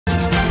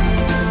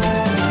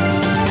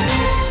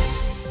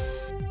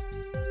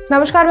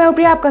नमस्कार, मैं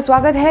प्रिया, आपका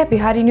स्वागत है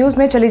बिहारी न्यूज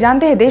में। चले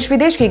जानते हैं देश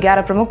विदेश की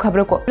 11 प्रमुख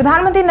खबरों को।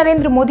 प्रधानमंत्री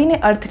नरेंद्र मोदी ने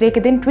अर्थ डे के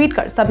दिन ट्वीट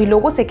कर सभी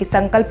लोगों से की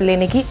संकल्प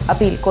लेने की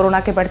अपील। कोरोना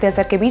के बढ़ते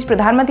असर के बीच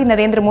प्रधानमंत्री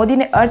नरेंद्र मोदी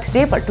ने अर्थ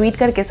डे पर ट्वीट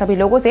करके सभी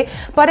लोगों से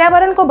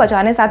पर्यावरण को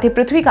बचाने, साथ ही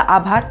पृथ्वी का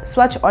आभार,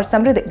 स्वच्छ और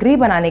समृद्ध गृह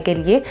बनाने के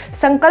लिए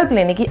संकल्प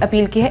लेने की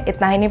अपील की है।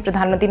 इतना ही नहीं,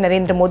 प्रधानमंत्री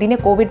नरेंद्र मोदी ने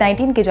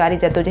कोविड-19 की जारी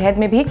जद्दोजहद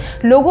में भी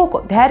लोगों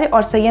को धैर्य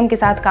और संयम के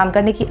साथ काम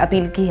करने की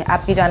अपील की है।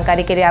 आपकी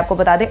जानकारी के लिए आपको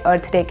बता दें,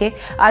 अर्थ डे के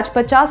आज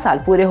 50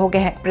 साल पूरे हो गए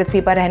हैं।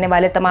 पृथ्वी पर रहने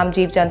वाले तमाम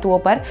जीव जंतुओं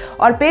पर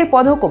और पेड़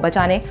पौधों को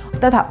बचाने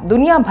तथा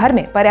दुनिया भर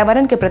में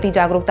पर्यावरण के प्रति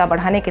जागरूकता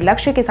बढ़ाने के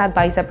लक्ष्य के साथ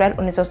 22 अप्रैल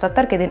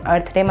 1970 के दिन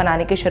अर्थ डे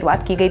मनाने की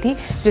शुरुआत की गई थी,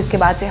 जिसके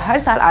बाद से हर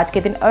साल आज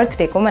के दिन अर्थ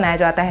डे को मनाया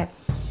जाता है।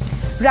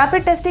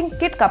 रैपिड टेस्टिंग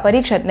किट का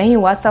परीक्षण नहीं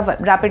हुआ सफल।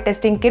 रैपिड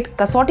टेस्टिंग किट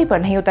कसौटी पर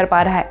नहीं उतर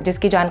पा रहा है,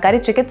 जिसकी जानकारी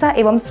चिकित्सा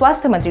एवं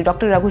स्वास्थ्य मंत्री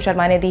डॉक्टर रघु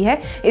शर्मा ने दी है।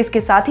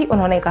 इसके साथ ही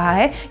उन्होंने कहा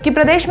है कि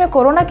प्रदेश में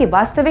कोरोना की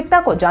वास्तविकता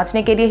को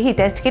जांचने के लिए ही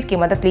टेस्ट किट की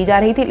मदद ली जा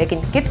रही थी,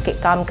 लेकिन किट के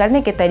काम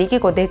करने के तरीके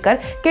को देखकर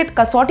किट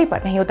कसौटी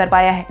पर नहीं उतर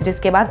पाया है,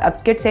 जिसके बाद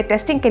अब किट से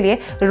टेस्टिंग के लिए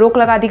रोक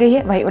लगा दी गई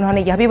है। वहीं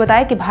उन्होंने यह भी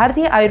बताया कि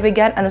भारतीय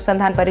आयुर्विज्ञान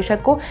अनुसंधान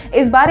परिषद को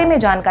इस बारे में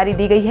जानकारी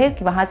दी गई है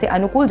कि वहां से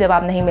अनुकूल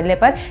जवाब नहीं मिलने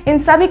पर इन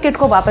सभी किट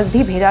को वापस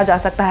भी भेजा जा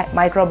सकता है।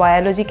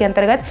 माइक्रोबायोलॉजी के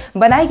अंतर्गत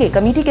बनाई गई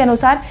कमेटी के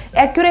अनुसार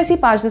एक्यूरेसी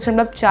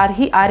 5.4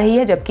 ही आ रही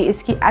है, जबकि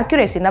इसकी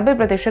एक्यूरेसी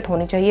 90%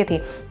 होनी चाहिए थी।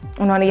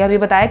 उन्होंने यह भी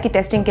बताया कि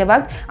टेस्टिंग के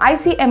वक्त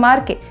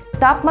ICMR के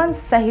तापमान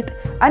सहित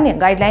अन्य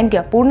गाइडलाइन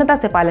का पूर्णता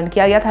से पालन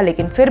किया गया था,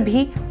 लेकिन फिर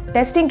भी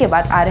टेस्टिंग के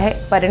बाद आ रहे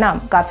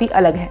परिणाम काफी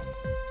अलग है।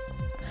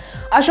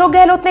 अशोक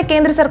गहलोत ने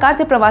केंद्र सरकार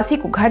से प्रवासी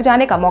को घर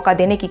जाने का मौका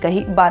देने की कही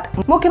बात।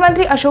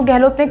 मुख्यमंत्री अशोक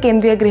गहलोत ने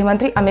केंद्रीय गृह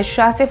मंत्री अमित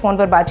शाह से फोन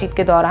पर बातचीत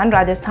के दौरान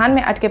राजस्थान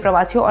में अटके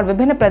प्रवासियों और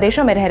विभिन्न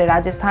प्रदेशों में रह रहे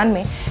राजस्थान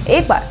में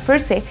एक बार फिर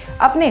से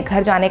अपने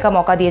घर जाने का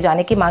मौका दिए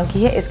जाने की मांग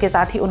की है। इसके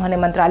साथ ही उन्होंने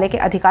मंत्रालय के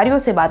अधिकारियों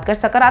से बात कर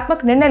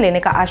सकारात्मक निर्णय लेने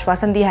का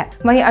आश्वासन दिया है।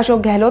 वहीं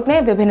अशोक गहलोत ने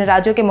विभिन्न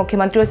राज्यों के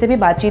मुख्यमंत्रियों से भी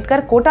बातचीत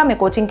कर कोटा में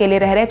कोचिंग के लिए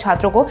रह रहे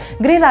छात्रों को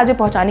गृह राज्य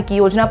पहुंचाने की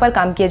योजना पर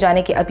काम किए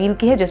जाने की अपील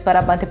की है, जिस पर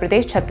अब मध्य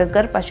प्रदेश,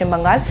 छत्तीसगढ़, पश्चिम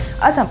बंगाल,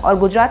 असम और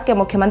गुजरात के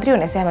मुख्यमंत्रियों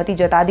ने सहमति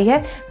जता दी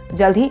है।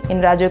 जल्द ही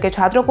इन राज्यों के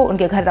छात्रों को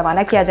उनके घर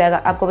रवाना किया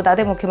जाएगा। आपको बता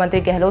दें,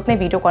 मुख्यमंत्री गहलोत ने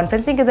वीडियो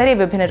कॉन्फ्रेंसिंग के जरिए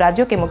विभिन्न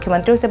राज्यों के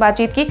मुख्यमंत्रियों से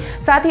बातचीत की,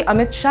 साथ ही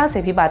अमित शाह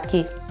से भी बात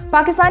की।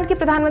 पाकिस्तान के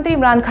प्रधानमंत्री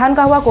इमरान खान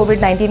का हुआ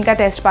कोविड-19 का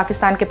टेस्ट।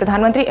 पाकिस्तान के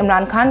प्रधानमंत्री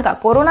इमरान खान का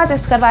कोरोना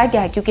टेस्ट करवाया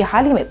गया है, क्योंकि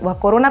हाल ही में वह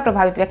कोरोना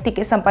प्रभावित व्यक्ति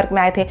के संपर्क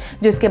में आए थे,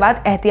 जिसके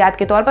बाद एहतियात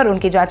के तौर पर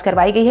उनकी जांच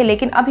करवाई गई है,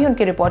 लेकिन अभी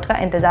उनकी रिपोर्ट का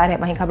इंतजार है।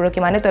 वहीं खबरों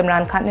की माने तो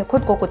इमरान खान ने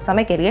खुद को कुछ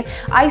समय के लिए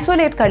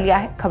आइसोलेट कर लिया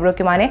है। खबरों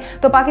की माने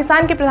तो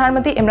पाकिस्तान के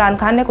प्रधानमंत्री इमरान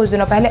खान ने कुछ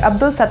दिनों पहले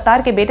अब्दुल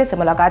सत्तार के बेटे से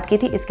मुलाकात की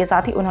थी। इसके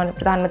साथ ही उन्होंने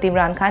प्रधानमंत्री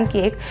इमरान खान की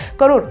 1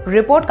 करोड़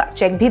रिपोर्ट का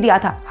चेक भी दिया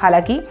था।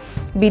 हालांकि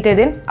बीते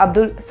दिन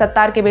अब्दुल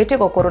सत्तार के बेटे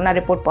को कोरोना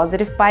रिपोर्ट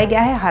पॉजिटिव पाया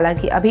गया है।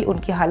 हालांकि अभी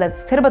उनकी हालत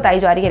स्थिर बताई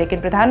जा रही है,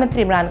 लेकिन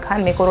प्रधानमंत्री इमरान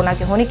खान में कोरोना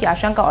के होने की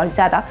आशंका और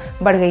ज्यादा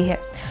बढ़ गई है।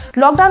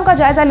 लॉकडाउन का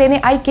जायजा लेने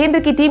आई केंद्र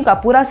की टीम का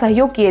पूरा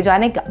सहयोग किए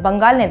जाने का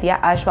बंगाल ने दिया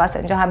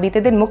आश्वासन। जहां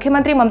बीते दिन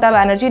मुख्यमंत्री ममता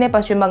बनर्जी ने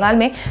पश्चिम बंगाल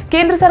में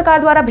केंद्र सरकार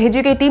द्वारा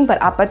भेजी गई टीम पर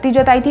आपत्ति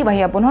जताई थी,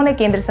 वहीं अब उन्होंने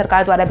केंद्र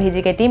सरकार द्वारा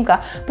भेजी गई टीम का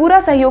पूरा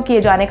सहयोग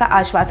किए जाने का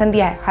आश्वासन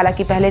दिया है।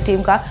 हालांकि पहले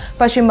टीम का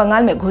पश्चिम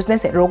बंगाल में घुसने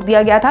से रोक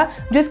दिया गया था,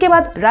 जिसके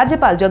बाद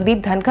राज्यपाल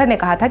जगदीप धनखड़ ने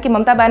कहा था कि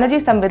ममता बनर्जी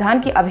संविधान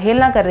की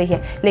अवहेलना कर रही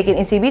है। लेकिन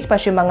इसी बीच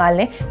पश्चिम बंगाल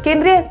ने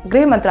केंद्रीय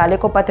गृह मंत्रालय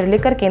को पत्र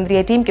लिखकर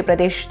केंद्रीय टीम के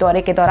प्रदेश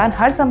दौरे के दौरान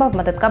हर संभव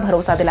मदद का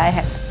भरोसा दिलाया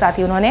है। साथ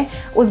ही उन्होंने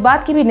उस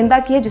बात की भी निंदा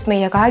की है जिसमें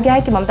यह कहा गया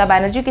है कि ममता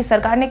बनर्जी की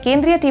सरकार ने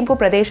केंद्रीय टीम को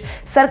प्रदेश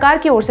सरकार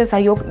की ओर से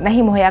सहयोग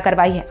नहीं मुहैया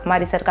करवाई है।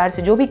 हमारी सरकार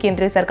से जो भी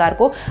केंद्रीय सरकार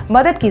को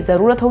मदद की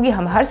जरूरत होगी,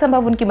 हम हर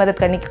संभव उनकी मदद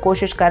करने की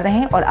कोशिश कर रहे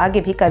हैं और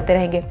आगे भी करते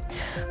रहेंगे।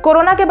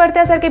 कोरोना के बढ़ते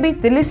असर के बीच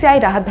दिल्ली से आई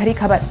राहत भरी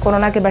खबर।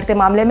 कोरोना के बढ़ते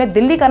मामले में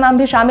दिल्ली का नाम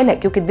भी शामिल है,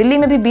 क्योंकि दिल्ली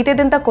में भी बीते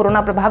दिन तक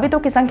कोरोना प्रभावितों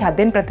की संख्या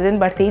दिन प्रतिदिन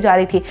बढ़ती जा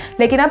रही थी,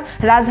 लेकिन अब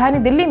राजधानी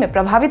दिल्ली में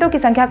प्रभावितों की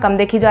संख्या कम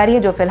देखी जा रही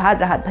है, जो फिलहाल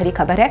राहत भरी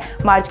खबर है।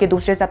 मार्च के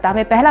दूसरे सप्ताह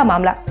में पहला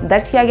मामला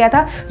दर्ज किया गया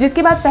था,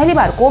 जिसके बाद पहली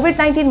बार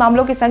कोविड-19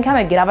 मामलों की संख्या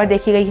में गिरावट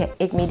देखी गई है।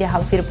 एक मीडिया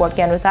हाउस की रिपोर्ट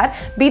के अनुसार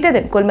बीते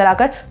दिन कुल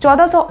मिलाकर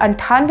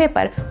 1498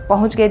 पर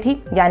पहुंच गई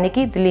थी, यानी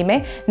कि दिल्ली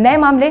में नए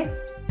मामले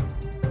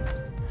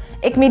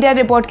एक मीडिया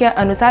रिपोर्ट के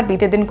अनुसार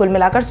बीते दिन कुल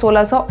मिलाकर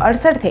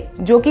 1668 थे,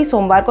 जो कि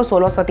सोमवार को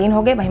 1603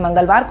 हो गए। वहीं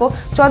मंगलवार को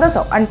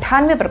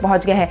 1498 पर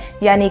पहुंच गए हैं,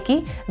 यानी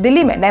कि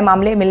दिल्ली में नए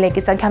मामले मिलने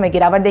की संख्या में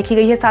गिरावट देखी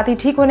गई है। साथ ही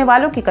ठीक होने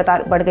वालों की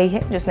कतार बढ़ गई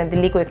है, जिसने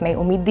दिल्ली को एक नई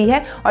उम्मीद दी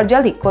है और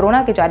जल्द ही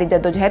कोरोना के जारी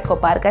जद्दोजहद को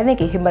पार करने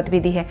की हिम्मत भी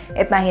दी है।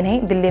 इतना ही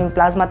नहीं, दिल्ली में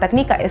प्लाज्मा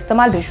तकनीक का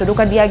इस्तेमाल भी शुरू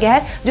कर दिया गया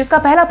है, जिसका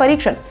पहला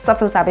परीक्षण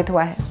सफल साबित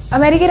हुआ है।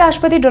 अमेरिकी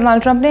राष्ट्रपति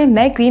डोनाल्ड ट्रंप ने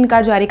नए ग्रीन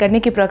कार्ड जारी करने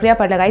की प्रक्रिया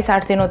पर लगाई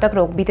 60 दिनों तक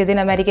रोक। बीते दिन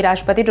अमेरिकी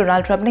राष्ट्रपति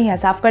डोनाल्ड ट्रंप ने यह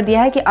साफ कर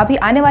दिया है कि अभी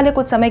आने वाले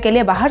कुछ समय के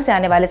लिए बाहर से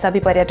आने वाले सभी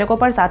पर्यटकों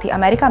पर, साथ ही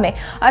अमेरिका में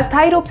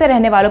अस्थायी रूप से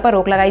रहने वालों पर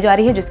रोक लगाई जा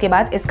रही है, जिसके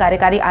बाद इस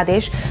कार्यकारी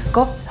आदेश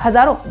को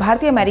हजारों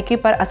भारतीय अमेरिकी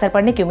पर असर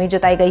पड़ने की उम्मीद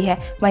जताई गई है।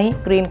 वहीं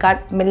ग्रीन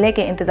कार्ड मिलने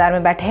के इंतजार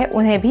में बैठे हैं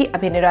उन्हें भी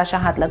अभी निराशा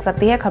हाथ लग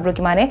सकती है। खबरों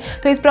की माने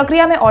तो इस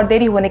प्रक्रिया में और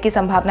देरी होने की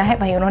संभावना है।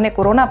 वहीं उन्होंने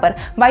कोरोना पर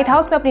व्हाइट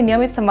हाउस में अपनी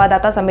नियमित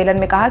संवाददाता सम्मेलन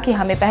में कहा कि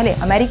हमें पहले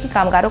अमेरिकी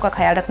कामगारों का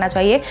ख्याल रखना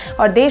चाहिए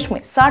और देश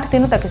में 60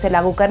 दिनों तक इसे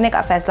लागू करने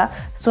का फैसला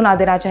सुना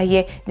देना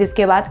चाहिए,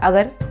 जिसके बाद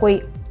अगर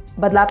कोई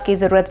बदलाव की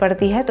जरूरत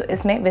पड़ती है तो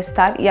इसमें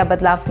विस्तार या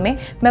बदलाव में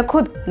मैं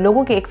खुद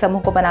लोगों के एक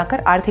समूह को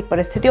बनाकर आर्थिक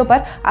परिस्थितियों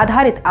पर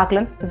आधारित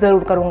आकलन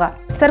जरूर करूंगा।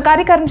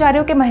 सरकारी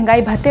कर्मचारियों के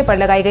महंगाई भत्ते पर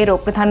लगाई गई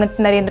रोक।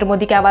 प्रधानमंत्री नरेंद्र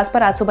मोदी के आवास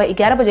पर आज सुबह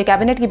 11 बजे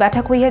कैबिनेट की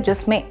बैठक हुई है,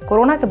 जिसमें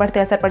कोरोना के बढ़ते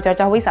असर पर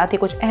चर्चा हुई। साथ ही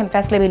कुछ अहम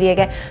फैसले भी लिए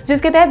गए,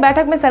 जिसके तहत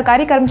बैठक में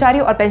सरकारी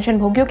कर्मचारियों और पेंशन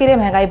भोगियों के लिए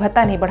महंगाई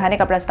भत्ता नहीं बढ़ाने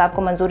का प्रस्ताव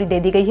को मंजूरी दे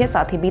दी गई है।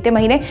 साथ ही बीते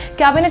महीने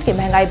कैबिनेट के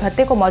महंगाई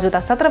भत्ते को मौजूदा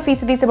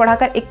 17% से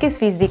बढ़ाकर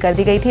 21% कर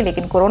दी गई थी,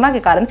 लेकिन कोरोना के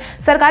कारण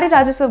सरकारी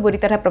राजस्व बुरी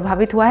तरह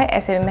प्रभावित हुआ है।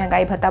 ऐसे में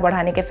महंगाई भत्ता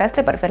बढ़ाने के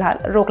फैसले पर फिलहाल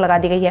रोक लगा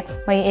दी गई है।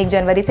 वहीं 1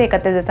 जनवरी से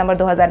 31 दिसंबर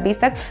 2020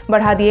 तक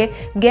बढ़ा दिए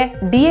गए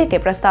डीए के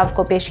प्रस्ताव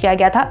को पेश किया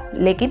गया था,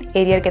 लेकिन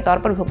एरियर के तौर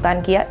पर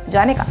भुगतान किया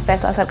जाने का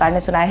फैसला सरकार ने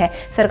सुनाया है।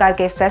 सरकार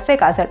के फैसले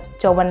का असर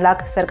 54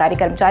 लाख सरकारी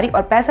कर्मचारी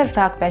और 65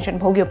 लाख पेंशन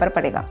भोगियों पर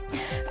पड़ेगा।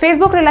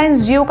 फेसबुक रिलायंस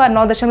जियो का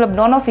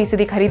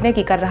 9.99% खरीदने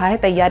की कर रहा है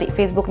तैयारी।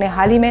 फेसबुक ने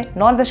हाल ही में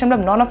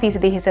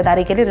 9.99%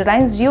 हिस्सेदारी के लिए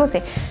रिलायंस जियो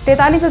से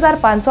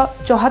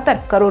 43,574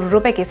 करोड़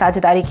रुपए की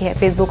साझेदारी की है।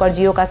 फेसबुक और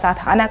जियो का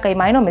साथ आना कई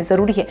मायनों में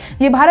जरूरी है।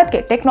 ये भारत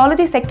के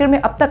टेक्नोलॉजी सेक्टर में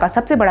अब तक का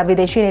सबसे बड़ा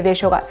विदेशी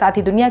निवेश होगा। साथ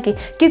ही दुनिया की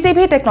किसी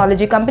भी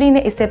टेक्नोलॉजी कंपनी ने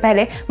इससे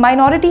पहले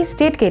माइनॉरिटी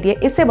स्टेट के लिए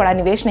इससे बड़ा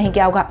निवेश नहीं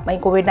किया होगा। वहीं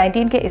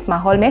कोविड-19 के इस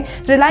माहौल में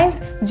रिलायंस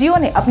जियो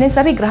ने अपने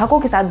सभी ग्राहकों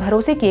के साथ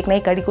भरोसे की एक नई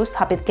कड़ी को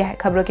स्थापित किया है।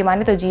 खबरों की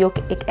माने तो जियो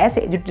एक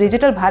ऐसे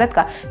डिजिटल भारत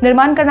का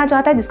निर्माण करना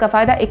चाहता है जिसका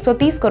फायदा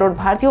 130 करोड़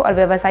भारतीयों और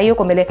व्यवसायियों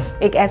को मिले।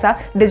 एक ऐसा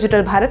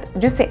डिजिटल भारत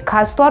जिससे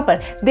खास तौर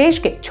पर देश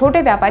के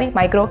छोटे व्यापारी,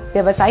 माइक्रो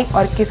व्यवसायी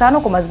और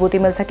किसानों को मजबूती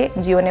मिल सके।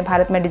 जियो ने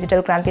भारत में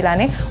डिजिटल क्रांति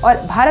लाने और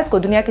भारत को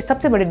दुनिया की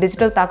सबसे बड़ी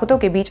डिजिटल ताकतों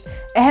के बीच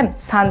अहम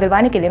स्थान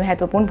दिलवाने के लिए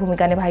महत्वपूर्ण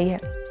भूमिका निभाई है।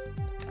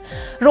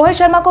 रोहित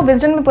शर्मा को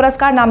विजडन में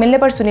पुरस्कार न मिलने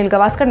पर सुनील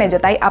गावस्कर ने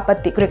जताई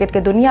आपत्ति। क्रिकेट की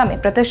दुनिया में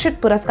प्रतिष्ठित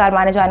पुरस्कार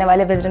माने जाने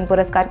वाले विजडन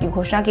पुरस्कार की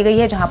घोषणा की गई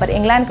है, जहां पर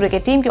इंग्लैंड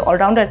क्रिकेट टीम के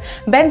ऑलराउंडर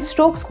बेन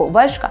स्टोक्स को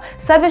वर्ष का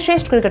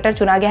सर्वश्रेष्ठ क्रिकेटर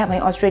चुना गया। वहीं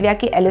ऑस्ट्रेलिया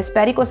की एलिस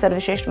पेरी को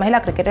सर्वश्रेष्ठ महिला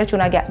क्रिकेटर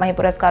चुना गया। वहीं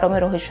पुरस्कारों में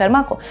रोहित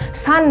शर्मा को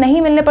स्थान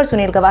नहीं मिलने पर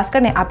सुनील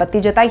गावस्कर ने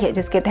आपत्ति जताई है,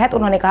 जिसके तहत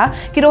उन्होंने कहा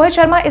कि रोहित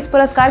शर्मा इस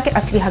पुरस्कार के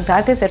असली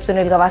हकदार थे। सिर्फ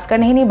सुनील गावस्कर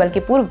नहीं बल्कि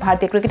पूर्व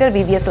भारतीय क्रिकेटर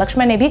वीवीएस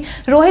लक्ष्मण ने भी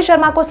रोहित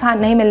शर्मा को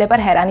स्थान नहीं मिलने पर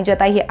हैरानी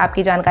जताई है।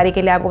 आपकी जानकारी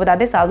के लिए आपको बता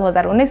दें, साल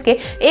 2019 के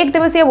एक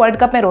दिवसीय वर्ल्ड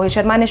कप में रोहित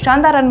शर्मा ने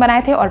शानदार रन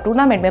बनाए थे और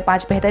टूर्नामेंट में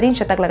 5 बेहतरीन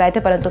शतक लगाए थे,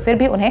 परंतु फिर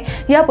भी उन्हें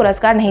यह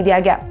पुरस्कार नहीं दिया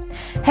गया।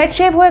 हेड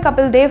शेव हुए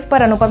कपिल देव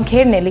पर अनुपम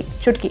खेर ने ली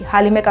चुटकी।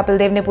 हाल ही में कपिल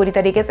देव ने पूरी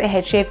तरीके से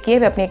हेड शेव किए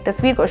हुए अपनी एक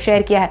तस्वीर को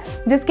शेयर किया है,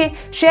 जिसके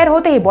शेयर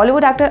होते ही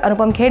बॉलीवुड एक्टर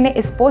अनुपम खेर ने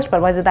इस पोस्ट पर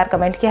मजेदार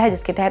कमेंट किया है,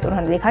 जिसके तहत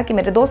उन्होंने लिखा कि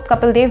मेरे दोस्त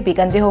कपिल देव भी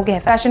गंजे हो गए हैं।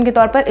 फैशन के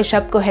तौर पर इस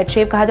शब्द को हेड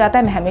शेव कहा जाता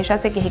है। मैं हमेशा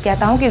से यही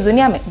कहता हूँ कि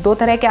दुनिया में 2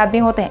 तरह के आदमी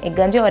होते हैं, एक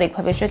गंजे और एक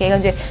भविष्य के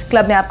गंजे।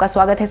 क्लब में आपका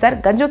स्वागत है सर,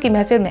 गंजों की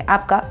महफिल में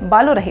आपका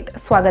बालों रहित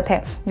स्वागत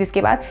है।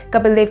 जिसके बाद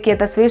कपिल देव की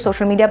तस्वीर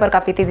सोशल मीडिया पर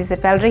काफी तेजी से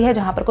फैल रही है,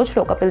 जहां पर कुछ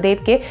लोग कपिल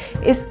देव के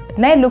इस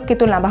नए लुक की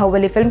तुलना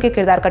बाहुबली फिल्म के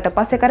किरदार का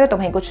टप्पा से करे, तो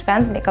वहीं कुछ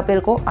फैंस ने कपिल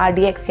को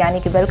RDX यानी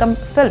कि वेलकम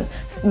फिल्म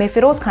में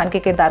फिरोज खान के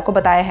किरदार को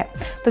बताया है।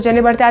 तो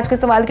चलिए बढ़ते आज के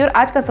सवाल की ओर।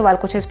 आज का सवाल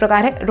कुछ इस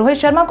प्रकार है, रोहित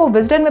शर्मा को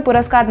विजडन में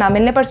पुरस्कार न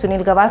मिलने पर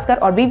सुनील गावस्कर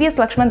और वीवीएस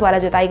लक्ष्मण द्वारा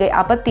जताई गई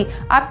आपत्ति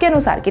आपके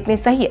अनुसार कितनी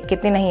सही है,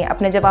 कितनी नहीं है?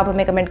 अपने जवाब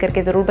हमें कमेंट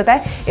करके जरूर बताएं।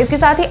 इसके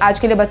साथ ही आज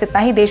के लिए बस इतना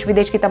ही। देश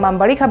विदेश की तमाम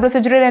बड़ी खबरों से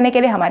जुड़े रहने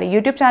के लिए हमारे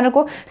YouTube चैनल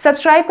को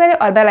सब्सक्राइब करें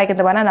और बेल आइकन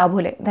दबाना ना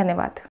भूलें। धन्यवाद।